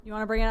You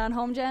want to bring it on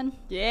home, Jen?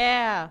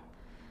 Yeah.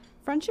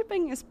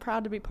 Friendshipping is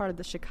proud to be part of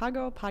the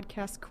Chicago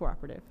Podcast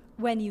Cooperative.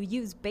 When you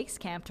use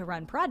Basecamp to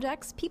run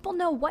projects, people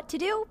know what to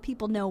do,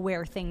 people know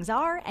where things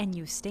are, and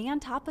you stay on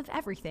top of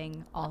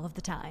everything all of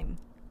the time.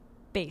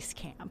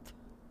 Basecamp.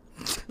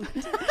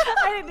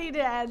 I didn't need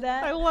to add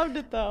that. I loved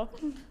it, though.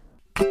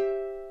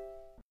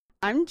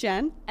 I'm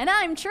Jen. And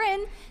I'm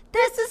Trin.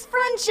 This is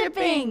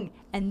Friendshipping!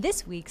 And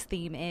this week's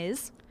theme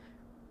is...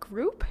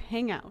 Group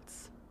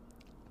Hangouts.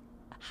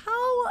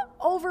 How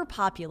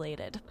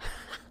overpopulated.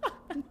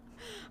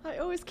 I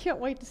always can't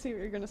wait to see what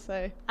you're going to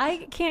say.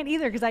 I can't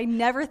either because I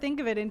never think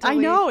of it until I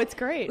know, it's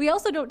great. We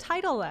also don't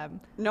title them.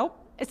 Nope.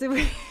 So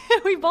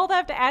we both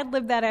have to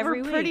ad-lib that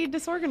every week. We're pretty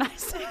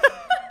disorganized.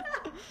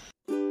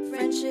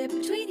 Friendship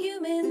between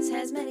humans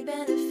has many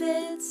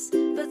benefits,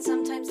 but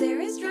sometimes there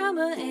is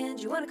drama and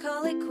you want to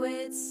call it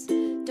quits.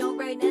 Don't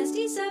write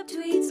nasty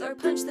subtweets or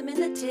punch them in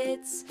the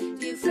tits.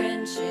 View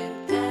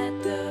friendship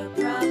at the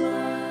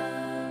problem.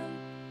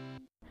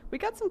 We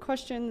got some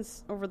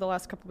questions over the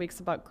last couple weeks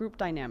about group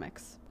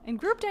dynamics. And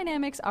group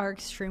dynamics are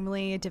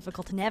extremely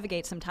difficult to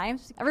navigate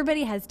sometimes.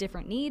 Everybody has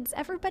different needs.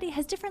 Everybody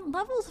has different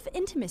levels of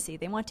intimacy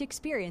they want to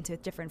experience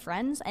with different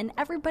friends. And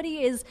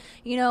everybody is,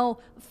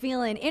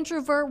 feeling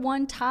introvert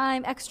one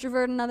time,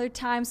 extrovert another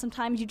time.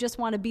 Sometimes you just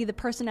want to be the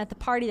person at the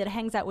party that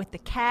hangs out with the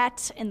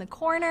cat in the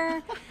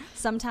corner.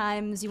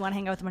 Sometimes you want to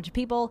hang out with a bunch of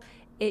people.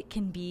 It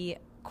can be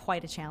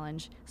quite a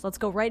challenge. So let's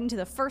go right into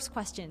the first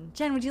question.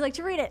 Jen, would you like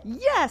to read it?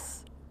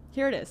 Yes!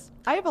 Here it is.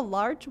 I have a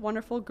large,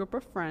 wonderful group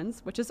of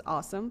friends, which is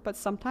awesome, but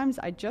sometimes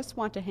I just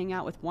want to hang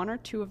out with one or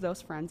two of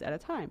those friends at a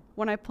time.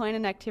 When I plan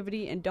an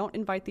activity and don't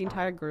invite the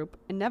entire group,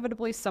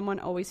 inevitably someone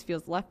always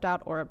feels left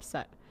out or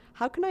upset.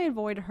 How can I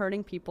avoid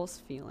hurting people's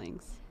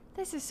feelings?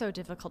 This is so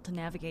difficult to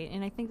navigate,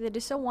 and I think that it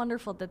is so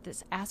wonderful that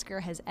this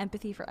asker has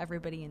empathy for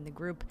everybody in the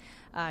group,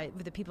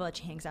 with the people that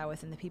she hangs out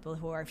with and the people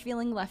who are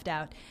feeling left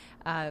out.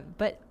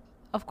 But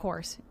of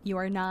course, you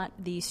are not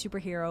the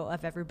superhero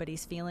of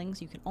everybody's feelings.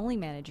 You can only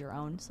manage your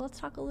own. So let's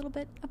talk a little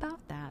bit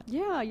about that.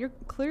 Yeah, you're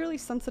clearly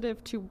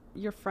sensitive to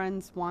your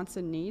friends' wants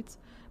and needs.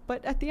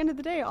 But at the end of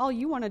the day, all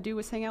you want to do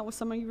is hang out with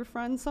some of your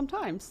friends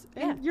sometimes.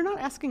 And You're not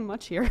asking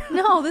much here.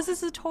 No, this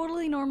is a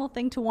totally normal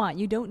thing to want.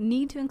 You don't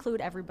need to include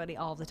everybody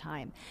all the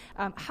time.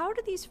 How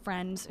do these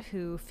friends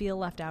who feel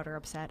left out or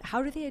upset,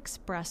 how do they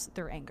express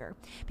their anger?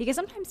 Because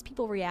sometimes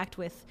people react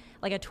with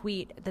like a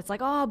tweet that's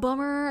like, oh,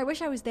 bummer, I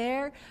wish I was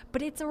there.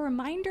 But it's a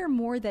reminder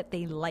more that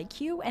they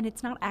like you, and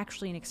it's not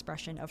actually an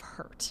expression of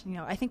hurt.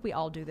 I think we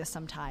all do this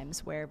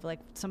sometimes where like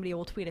somebody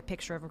will tweet a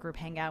picture of a group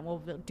hangout and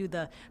we'll do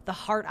the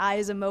heart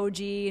eyes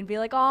emoji and be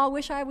like, oh, I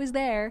wish I was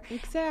there.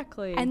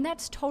 Exactly. And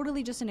that's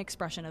totally just an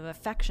expression of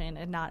affection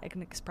and not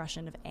an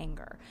expression of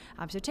anger.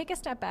 So take a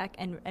step back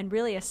and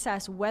really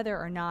assess whether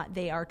or not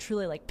they are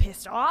truly like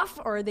pissed off,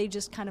 or they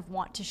just kind of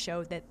want to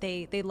show that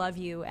they love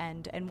you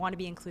and want to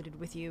be included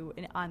with you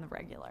on the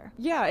regular.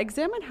 Yeah,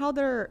 examine how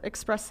they're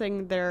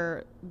expressing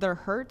their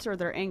hurt or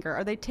their anger.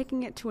 Are they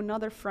taking it to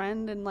another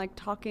friend and like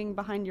talking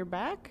behind your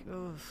back?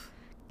 Oof.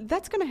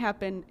 That's going to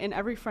happen in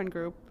every friend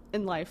group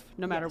in life,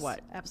 no matter Yes,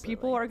 what. absolutely.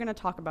 People are going to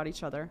talk about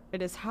each other.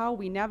 It is how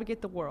we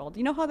navigate the world.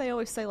 You know how they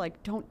always say,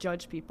 like, don't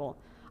judge people?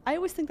 I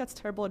always think that's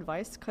terrible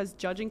advice, because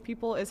judging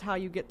people is how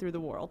you get through the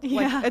world.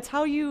 Yeah. Like, it's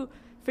how you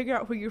figure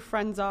out who your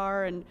friends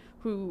are and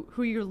who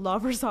your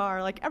lovers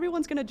are. Like,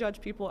 everyone's going to judge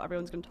people.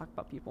 Everyone's going to talk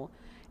about people.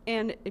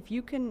 And if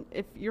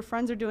your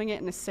friends are doing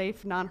it in a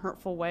safe,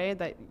 non-hurtful way,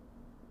 that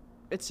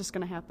it's just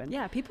going to happen.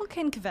 Yeah, people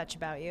can kvetch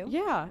about you.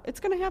 Yeah, it's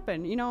going to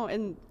happen,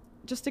 and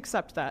just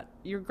accept that.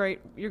 You're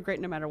great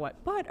no matter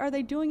what. But are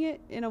they doing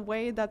it in a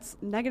way that's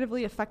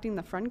negatively affecting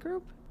the friend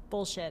group?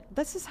 Bullshit.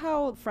 This is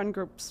how friend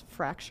groups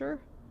fracture.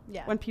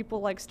 Yeah. When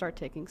people start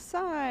taking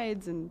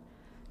sides and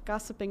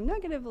gossiping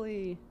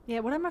negatively. Yeah,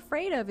 what I'm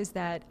afraid of is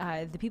that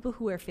the people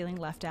who are feeling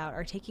left out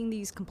are taking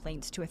these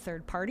complaints to a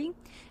third party,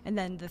 and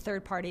then the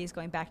third party is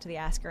going back to the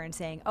asker and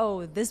saying,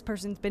 oh, this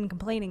person's been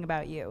complaining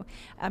about you.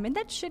 And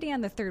that's shitty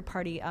on the third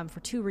party for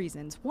two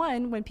reasons.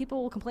 One, when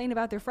people will complain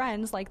about their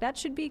friends, like that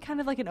should be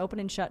kind of like an open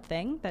and shut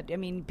thing.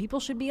 People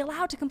should be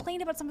allowed to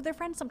complain about some of their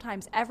friends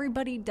sometimes.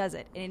 Everybody does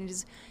it. And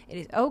it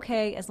is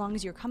okay as long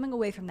as you're coming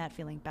away from that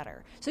feeling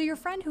better. So your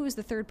friend who is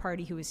the third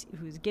party who's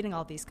getting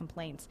all these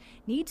complaints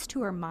needs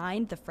to remind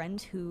the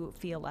friends who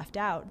feel left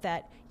out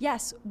that,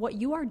 yes, what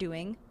you are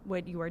doing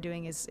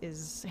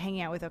is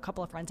hanging out with a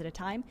couple of friends at a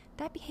time.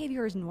 That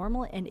behavior is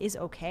normal and is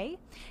okay.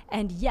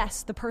 And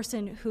yes, the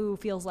person who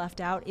feels left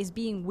out is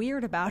being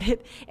weird about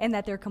it and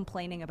that they're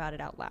complaining about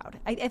it out loud.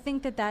 I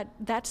think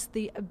that's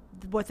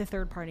what the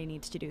third party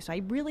needs to do. So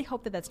I really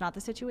hope that that's not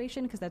the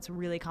situation, because that's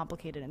really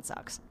complicated and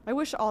sucks. I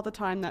wish all the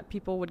time that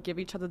people would give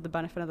each other the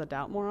benefit of the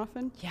doubt more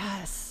often.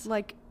 Yes.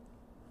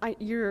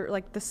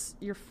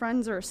 Your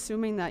friends are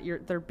assuming that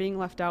they're being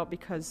left out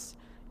because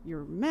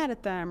you're mad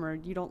at them or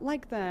you don't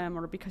like them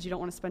or because you don't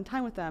want to spend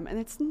time with them, and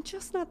it's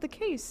just not the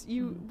case.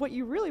 What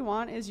you really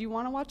want is you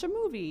want to watch a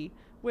movie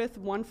with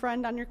one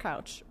friend on your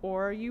couch,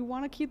 or you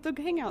want to keep the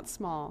hangout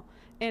small.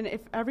 And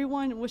if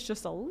everyone was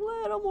just a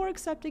little more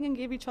accepting and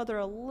gave each other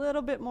a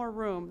little bit more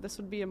room, this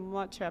would be a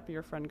much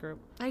happier friend group.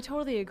 I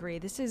totally agree.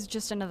 This is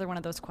just another one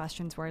of those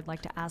questions where I'd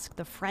like to ask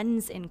the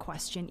friends in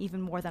question even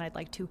more than I'd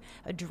like to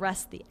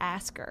address the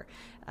asker.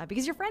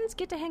 Because your friends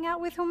get to hang out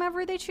with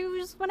whomever they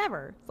choose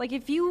whenever. Like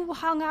if you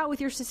hung out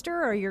with your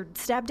sister or your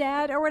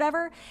stepdad or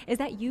whatever, is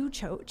that you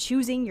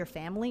choosing your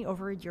family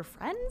over your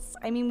friends?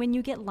 I mean, when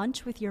you get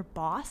lunch with your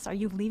boss, are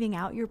you leaving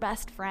out your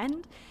best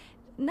friend?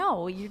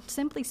 No, you're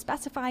simply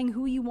specifying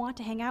who you want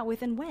to hang out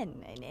with and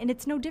when. And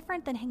it's no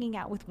different than hanging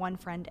out with one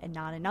friend and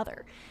not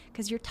another.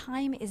 Because your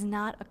time is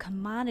not a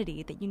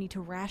commodity that you need to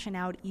ration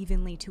out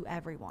evenly to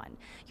everyone.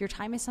 Your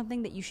time is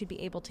something that you should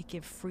be able to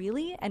give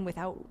freely and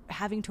without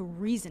having to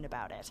reason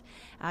about it.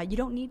 You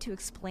don't need to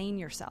explain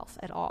yourself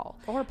at all.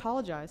 Or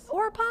apologize.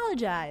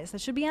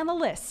 That should be on the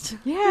list.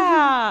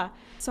 Yeah.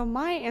 So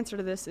my answer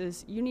to this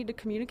is you need to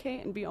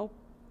communicate and be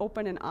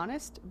open and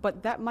honest,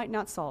 but that might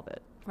not solve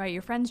it. Right,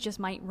 your friends just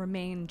might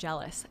remain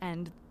jealous,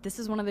 and this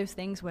is one of those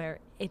things where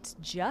it's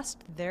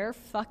just their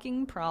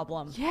fucking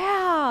problem.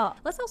 Yeah!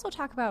 Let's also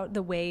talk about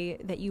the way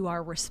that you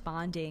are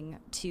responding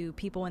to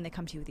people when they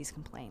come to you with these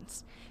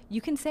complaints.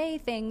 You can say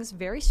things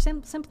very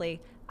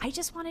simply, I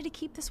just wanted to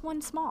keep this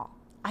one small.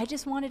 I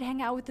just wanted to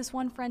hang out with this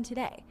one friend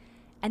today.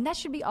 And that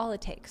should be all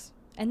it takes.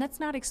 And that's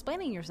not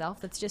explaining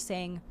yourself, that's just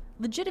saying,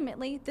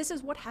 legitimately, this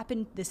is what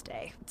happened this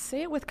day.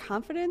 Say it with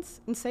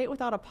confidence and say it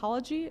without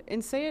apology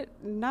and say it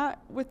not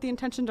with the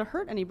intention to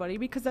hurt anybody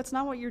because that's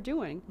not what you're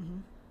doing. Mm-hmm.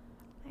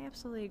 I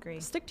absolutely agree.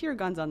 Stick to your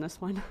guns on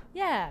this one.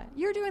 Yeah,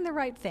 you're doing the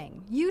right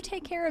thing. You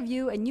take care of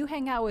you and you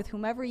hang out with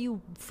whomever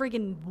you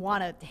friggin'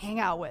 want to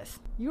hang out with.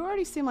 You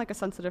already seem like a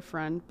sensitive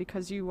friend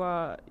because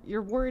you're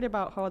worried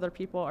about how other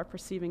people are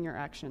perceiving your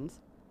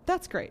actions.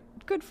 That's great.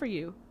 Good for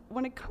you.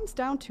 When it comes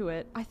down to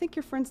it, I think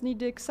your friends need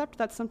to accept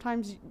that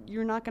sometimes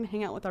you're not going to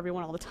hang out with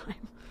everyone all the time.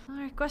 All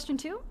right, question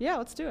 2? Yeah,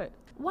 let's do it.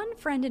 One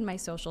friend in my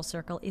social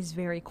circle is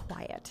very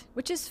quiet,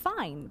 which is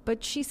fine,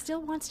 but she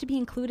still wants to be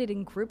included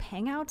in group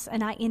hangouts,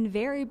 and I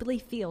invariably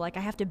feel like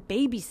I have to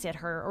babysit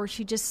her or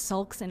she just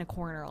sulks in a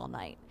corner all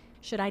night.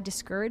 Should I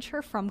discourage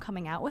her from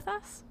coming out with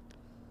us?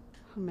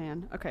 Oh,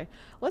 man. Okay,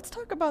 let's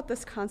talk about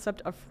this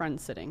concept of friend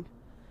sitting.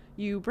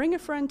 You bring a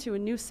friend to a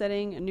new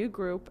setting, a new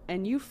group,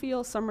 and you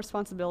feel some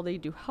responsibility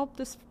to help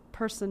this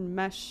person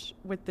mesh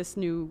with this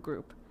new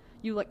group.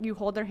 You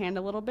hold their hand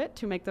a little bit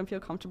to make them feel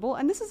comfortable,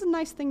 and this is a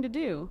nice thing to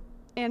do.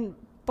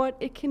 But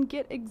it can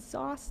get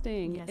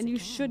exhausting, yes, and you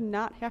can. should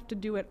not have to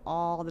do it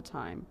all the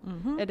time.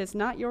 Mm-hmm. It is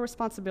not your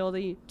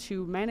responsibility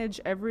to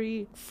manage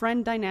every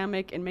friend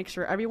dynamic and make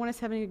sure everyone is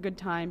having a good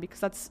time,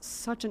 because that's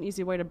such an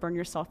easy way to burn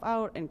yourself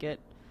out and get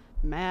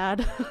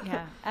mad.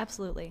 Yeah,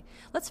 absolutely.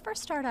 Let's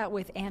first start out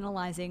with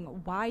analyzing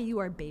why you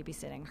are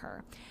babysitting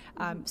her.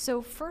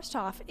 So first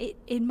off,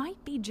 it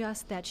might be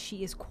just that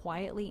she is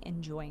quietly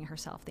enjoying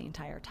herself the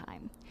entire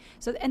time.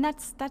 And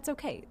that's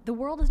okay. The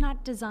world is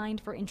not designed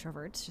for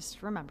introverts,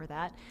 just remember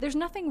that. There's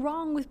nothing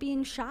wrong with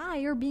being shy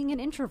or being an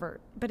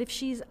introvert, but if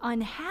she's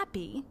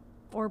unhappy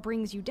or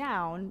brings you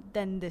down,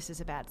 then this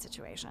is a bad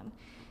situation.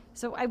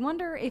 So I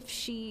wonder if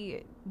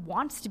she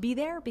wants to be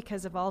there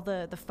because of all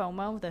the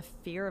FOMO, the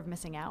fear of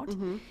missing out.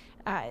 Mm-hmm.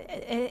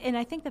 And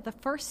I think that the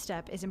first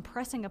step is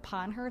impressing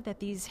upon her that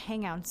these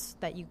hangouts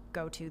that you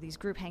go to, these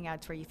group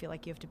hangouts where you feel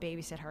like you have to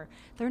babysit her,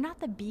 they're not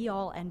the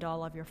be-all,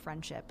 end-all of your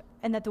friendship,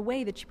 and that the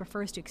way that she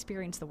prefers to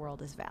experience the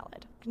world is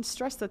valid. I can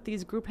stress that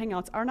these group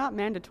hangouts are not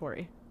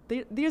mandatory.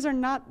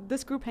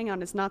 This group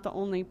hangout is not the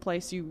only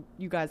place you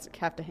guys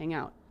have to hang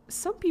out.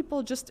 Some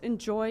people just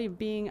enjoy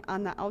being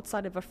on the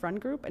outside of a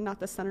friend group and not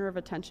the center of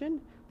attention.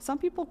 Some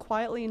people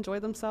quietly enjoy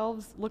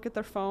themselves, look at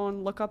their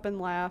phone, look up and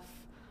laugh,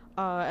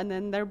 and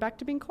then they're back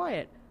to being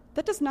quiet.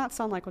 That does not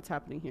sound like what's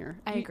happening here.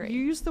 I agree.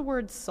 You use the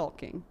word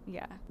sulking.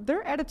 Yeah.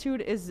 Their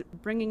attitude is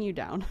bringing you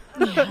down.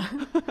 Yeah.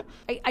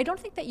 I don't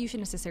think that you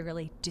should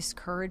necessarily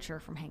discourage her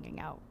from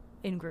hanging out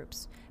in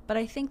groups, but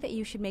I think that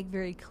you should make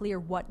very clear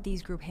what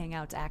these group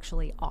hangouts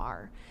actually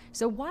are.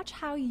 So watch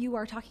how you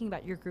are talking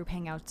about your group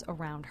hangouts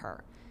around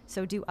her.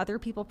 So do other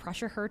people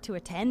pressure her to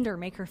attend or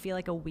make her feel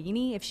like a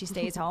weenie if she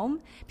stays home?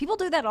 People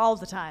do that all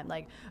the time.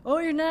 Like, oh,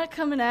 you're not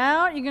coming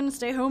out? You're going to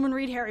stay home and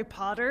read Harry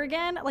Potter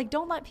again? Like,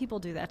 don't let people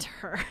do that to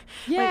her.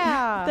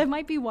 Yeah. Like, that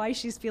might be why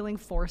she's feeling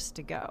forced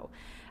to go.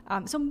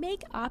 So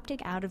make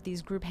opting out of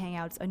these group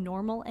hangouts a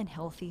normal and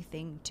healthy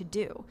thing to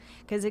do,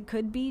 because it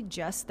could be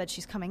just that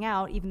she's coming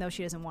out even though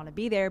she doesn't want to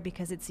be there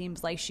because it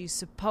seems like she's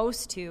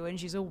supposed to and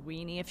she's a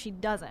weenie if she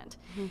doesn't.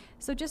 Mm-hmm.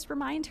 So just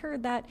remind her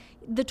that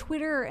the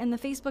Twitter and the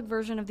Facebook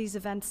version of these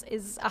events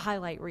is a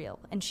highlight reel,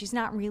 and she's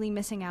not really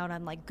missing out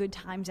on like good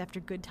times after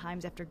good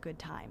times after good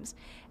times.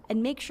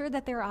 And make sure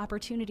that there are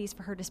opportunities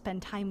for her to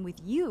spend time with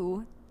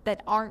you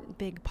that aren't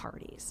big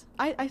parties.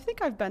 I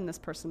think I've been this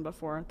person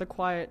before, the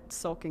quiet,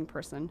 sulking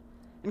person.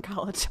 in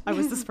college. I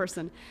was this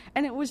person.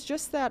 And it was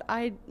just that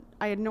I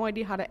had no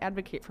idea how to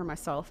advocate for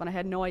myself, and I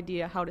had no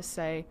idea how to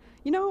say,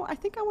 I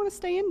think I want to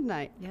stay in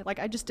tonight. Yep. Like,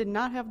 I just did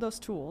not have those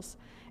tools.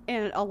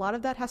 And a lot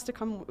of that has to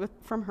come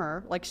from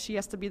her. Like, she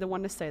has to be the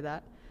one to say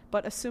that.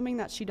 But assuming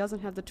that she doesn't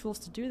have the tools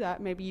to do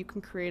that, maybe you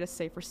can create a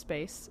safer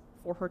space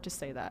for her to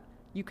say that.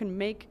 You can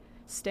make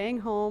staying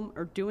home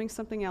or doing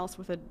something else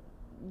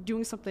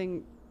doing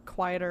something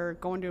quieter,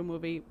 going to a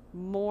movie,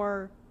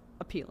 more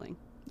appealing.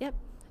 Yep.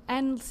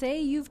 And say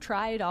you've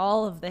tried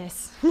all of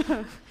this.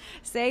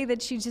 Say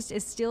that she just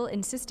is still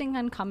insisting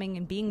on coming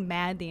and being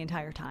mad the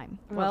entire time.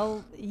 Ugh.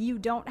 Well, you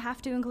don't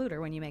have to include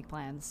her when you make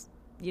plans.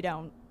 You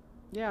don't.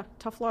 Yeah,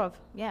 tough love.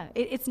 Yeah,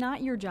 it's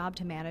not your job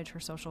to manage her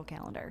social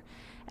calendar.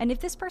 And if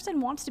this person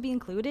wants to be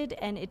included,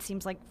 and it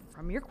seems like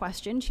from your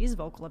question, she's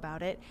vocal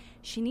about it,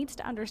 she needs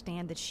to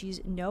understand that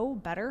she's no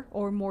better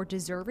or more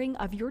deserving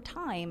of your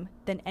time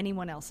than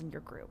anyone else in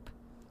your group.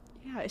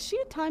 Yeah, is she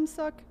a time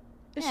suck?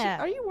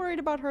 Are you worried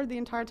about her the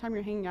entire time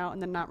you're hanging out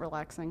and then not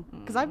relaxing?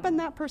 Because I've been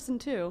that person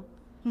too.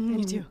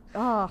 Me too.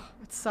 Oh,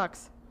 it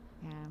sucks.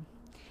 Yeah.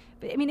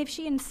 But I mean, if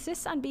she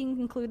insists on being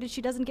included,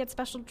 she doesn't get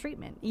special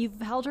treatment.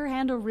 You've held her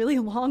hand a really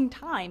long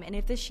time, and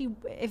if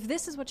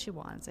this is what she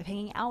wants, if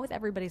hanging out with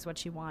everybody is what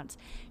she wants,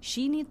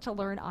 she needs to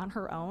learn on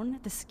her own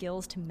the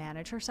skills to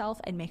manage herself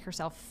and make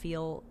herself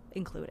feel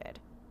included.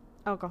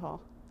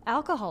 Alcohol.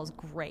 Alcohol's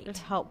great. It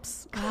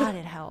helps. God,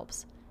 it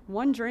helps.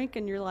 One drink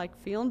and you're like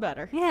feeling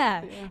better.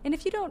 Yeah. And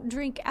if you don't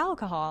drink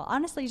alcohol,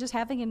 honestly, just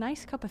having a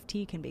nice cup of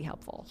tea can be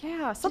helpful.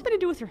 Yeah, something to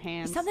do with your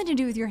hands. Something to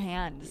do with your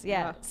hands.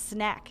 Yeah.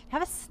 Snack.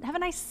 Have a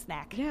nice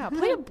snack. Yeah,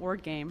 play a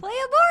board game. Play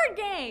a board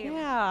game.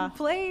 Yeah.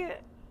 Play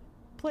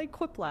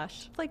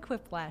Quiplash. Play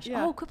Quiplash.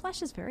 Yeah. Oh,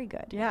 Quiplash is very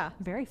good. Yeah.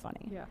 Very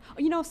funny.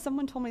 Yeah.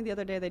 Someone told me the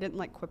other day they didn't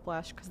like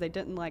Quiplash because they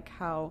didn't like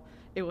how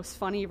it was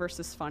funny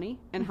versus funny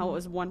and how it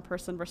was one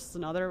person versus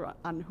another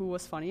on who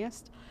was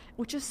funniest,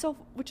 which is so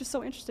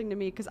interesting to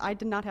me because I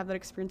did not have that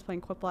experience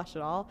playing Quiplash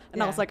at all.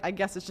 And I was like, I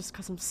guess it's just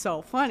because I'm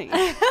so funny.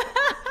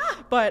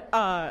 But,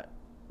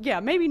 yeah,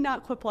 maybe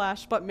not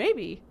Quiplash, but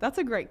maybe. That's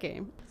a great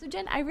game. So,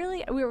 Jen,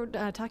 we were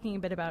talking a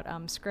bit about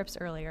scripts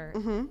earlier.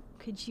 Mm-hmm.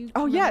 Could you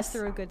run us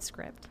through a good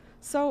script?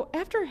 So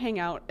after a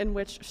hangout in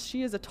which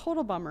she is a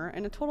total bummer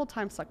and a total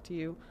time suck to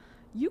you,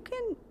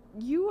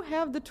 you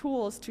have the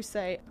tools to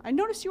say, I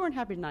noticed you weren't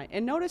happy tonight,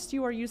 and noticed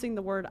you are using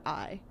the word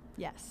I.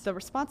 Yes. The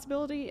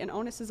responsibility and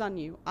onus is on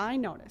you. I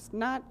noticed,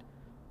 not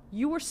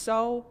you were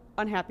so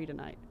unhappy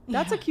tonight.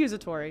 That's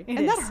accusatory. It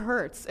and is. that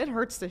hurts. It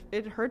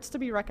hurts to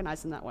be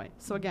recognized in that way.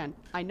 So again,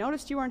 I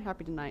noticed you weren't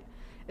happy tonight.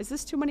 Is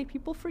this too many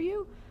people for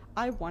you?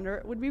 I wonder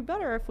it would be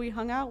better if we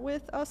hung out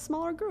with a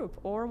smaller group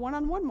or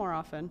one-on-one more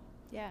often.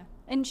 Yeah.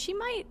 And she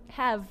might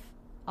have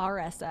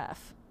RSF.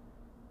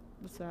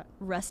 What's that?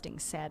 Resting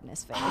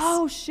sadness face.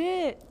 Oh,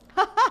 shit.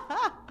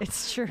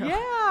 It's true.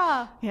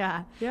 Yeah.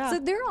 Yeah. Yeah. So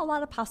there are a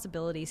lot of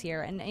possibilities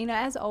here. And,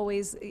 as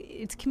always,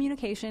 it's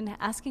communication,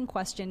 asking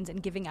questions,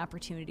 and giving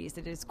opportunities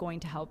that is going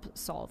to help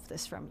solve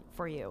this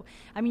for you.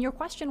 I mean, your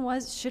question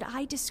was, should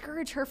I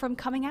discourage her from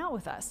coming out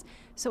with us?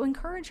 So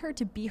encourage her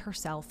to be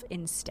herself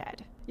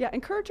instead. Yeah,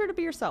 encourage her to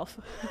be yourself.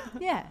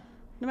 Yeah.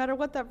 No matter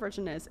what that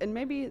version is. And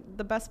maybe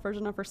the best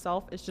version of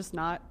herself is just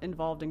not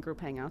involved in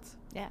group hangouts.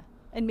 Yeah.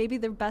 And maybe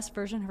the best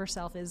version of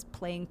herself is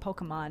playing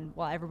Pokemon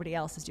while everybody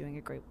else is doing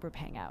a group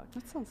hangout.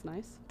 That sounds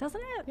nice.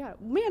 Doesn't it? Yeah.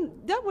 Man,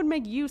 that would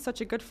make you such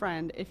a good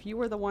friend if you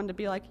were the one to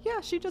be like, yeah,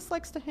 she just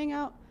likes to hang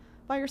out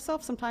by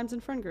herself sometimes in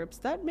friend groups.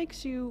 That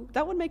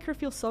would make her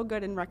feel so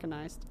good and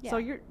recognized. Yeah. So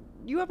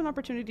you have an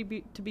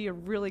opportunity to be a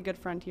really good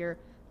friend here,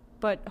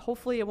 but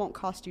hopefully it won't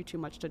cost you too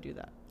much to do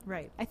that.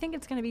 Right. I think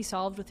it's going to be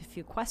solved with a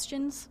few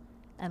questions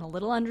and a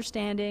little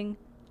understanding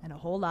and a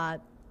whole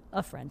lot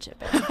of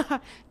friendship.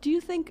 Do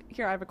you think,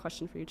 here I have a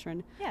question for you,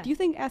 Trin. Yeah. Do you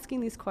think asking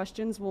these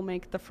questions will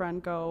make the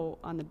friend go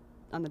on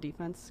the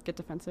defense, get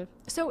defensive?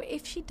 So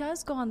if she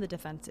does go on the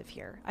defensive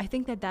here, I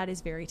think that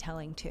is very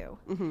telling too.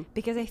 Mm-hmm.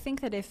 Because I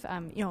think that if,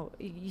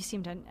 you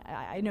seemed,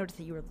 I noticed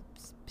that you were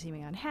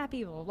seeming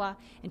unhappy, blah, blah, blah,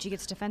 and she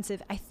gets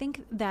defensive, I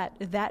think that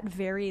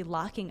very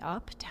locking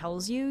up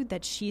tells you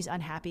that she's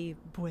unhappy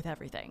with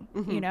everything,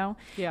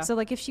 Yeah. So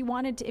like if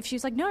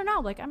she's like, no,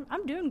 like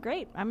I'm doing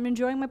great. I'm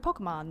enjoying my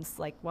Pokemons,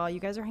 like while you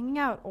guys are hanging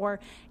out, or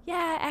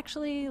yeah,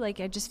 actually, like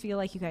I just feel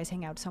like you guys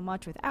hang out so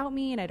much without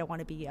me and I don't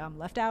want to be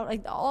left out.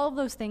 Like all of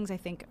those things I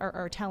think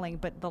are telling,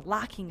 but the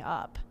locking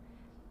up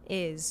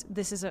is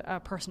a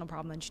personal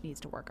problem that she needs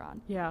to work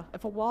on. Yeah.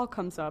 If a wall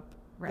comes up,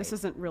 Right. This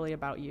isn't really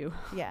about you.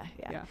 Yeah.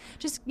 Yeah.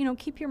 Just,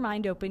 keep your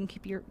mind open,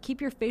 keep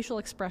your facial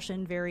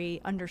expression very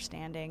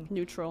understanding.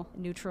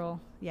 Neutral.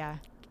 Yeah.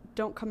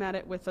 Don't come at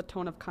it with a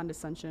tone of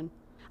condescension.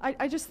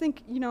 I just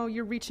think,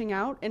 you're reaching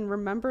out, and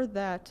remember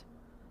that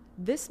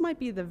this might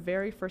be the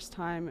very first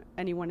time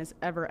anyone has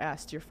ever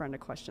asked your friend a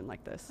question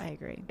like this. I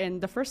agree.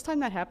 And the first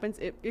time that happens,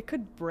 it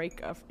could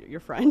break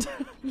your friend.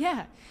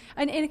 Yeah.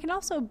 And it can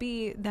also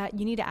be that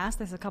you need to ask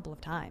this a couple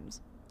of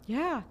times.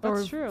 Yeah,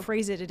 that's or true.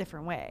 Phrase it a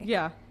different way.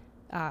 Yeah.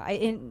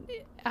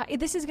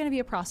 This is going to be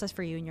a process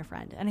for you and your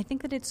friend. And I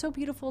think that it's so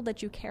beautiful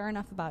that you care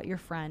enough about your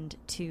friend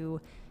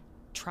to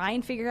try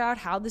and figure out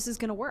how this is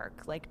going to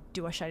work. Like,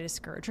 should I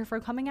discourage her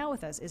from coming out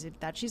with us? Is it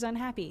that she's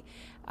unhappy?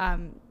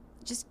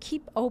 Just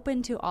keep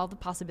open to all the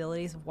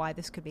possibilities of why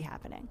this could be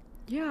happening.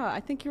 Yeah, I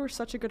think you were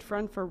such a good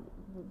friend for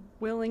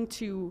willing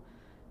to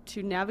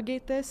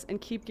navigate this and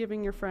keep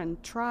giving your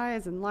friend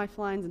tries and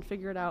lifelines and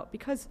figure it out,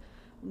 because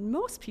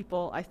most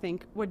people, I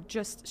think, would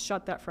just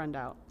shut that friend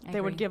out.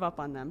 They would give up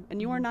on them,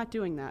 and you are not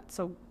doing that.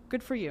 So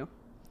good for you.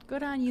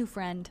 Good on you,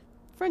 friend.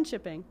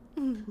 Friendshipping.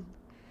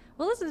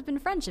 Well, this has been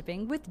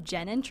Friendshipping with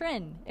Jen and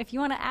Trin. If you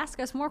want to ask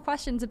us more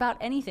questions about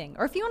anything,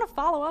 or if you want to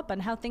follow up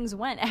on how things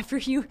went after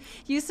you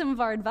use some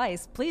of our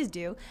advice, please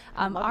do.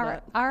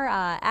 Our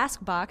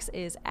ask box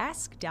is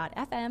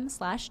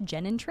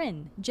ask.fm/Jen and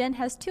Trin. Jen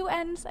has 2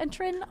 N's and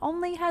Trin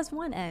only has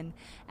 1 N.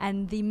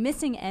 And the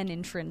missing N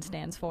in Trin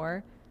stands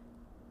for...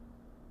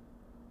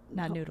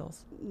 Not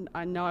noodles.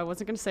 No, I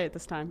wasn't going to say it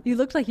this time. You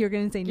looked like you were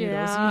going to say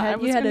noodles. Yeah,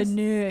 you had a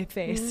new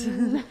face.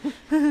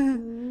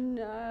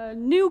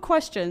 New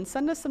questions.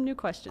 Send us some new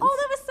questions. Oh,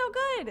 that was so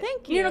good.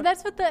 Thank you. You know,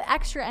 that's what the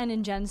extra N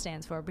in Jen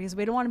stands for, because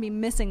we don't want to be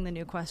missing the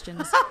new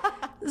questions.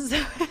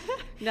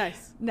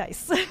 Nice.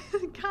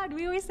 God,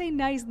 we always say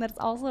nice, and that's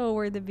also a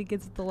word that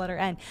begins with the letter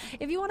N.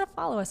 If you want to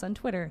follow us on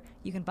Twitter,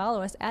 you can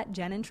follow us at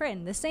Jen and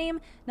Trin. The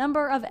same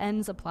number of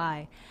N's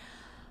apply.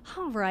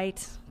 All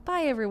right.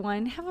 Bye,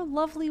 everyone. Have a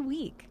lovely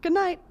week. Good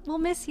night. We'll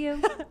miss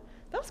you. That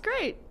was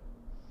great.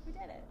 We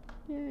did it.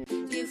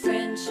 View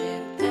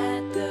friendship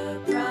at the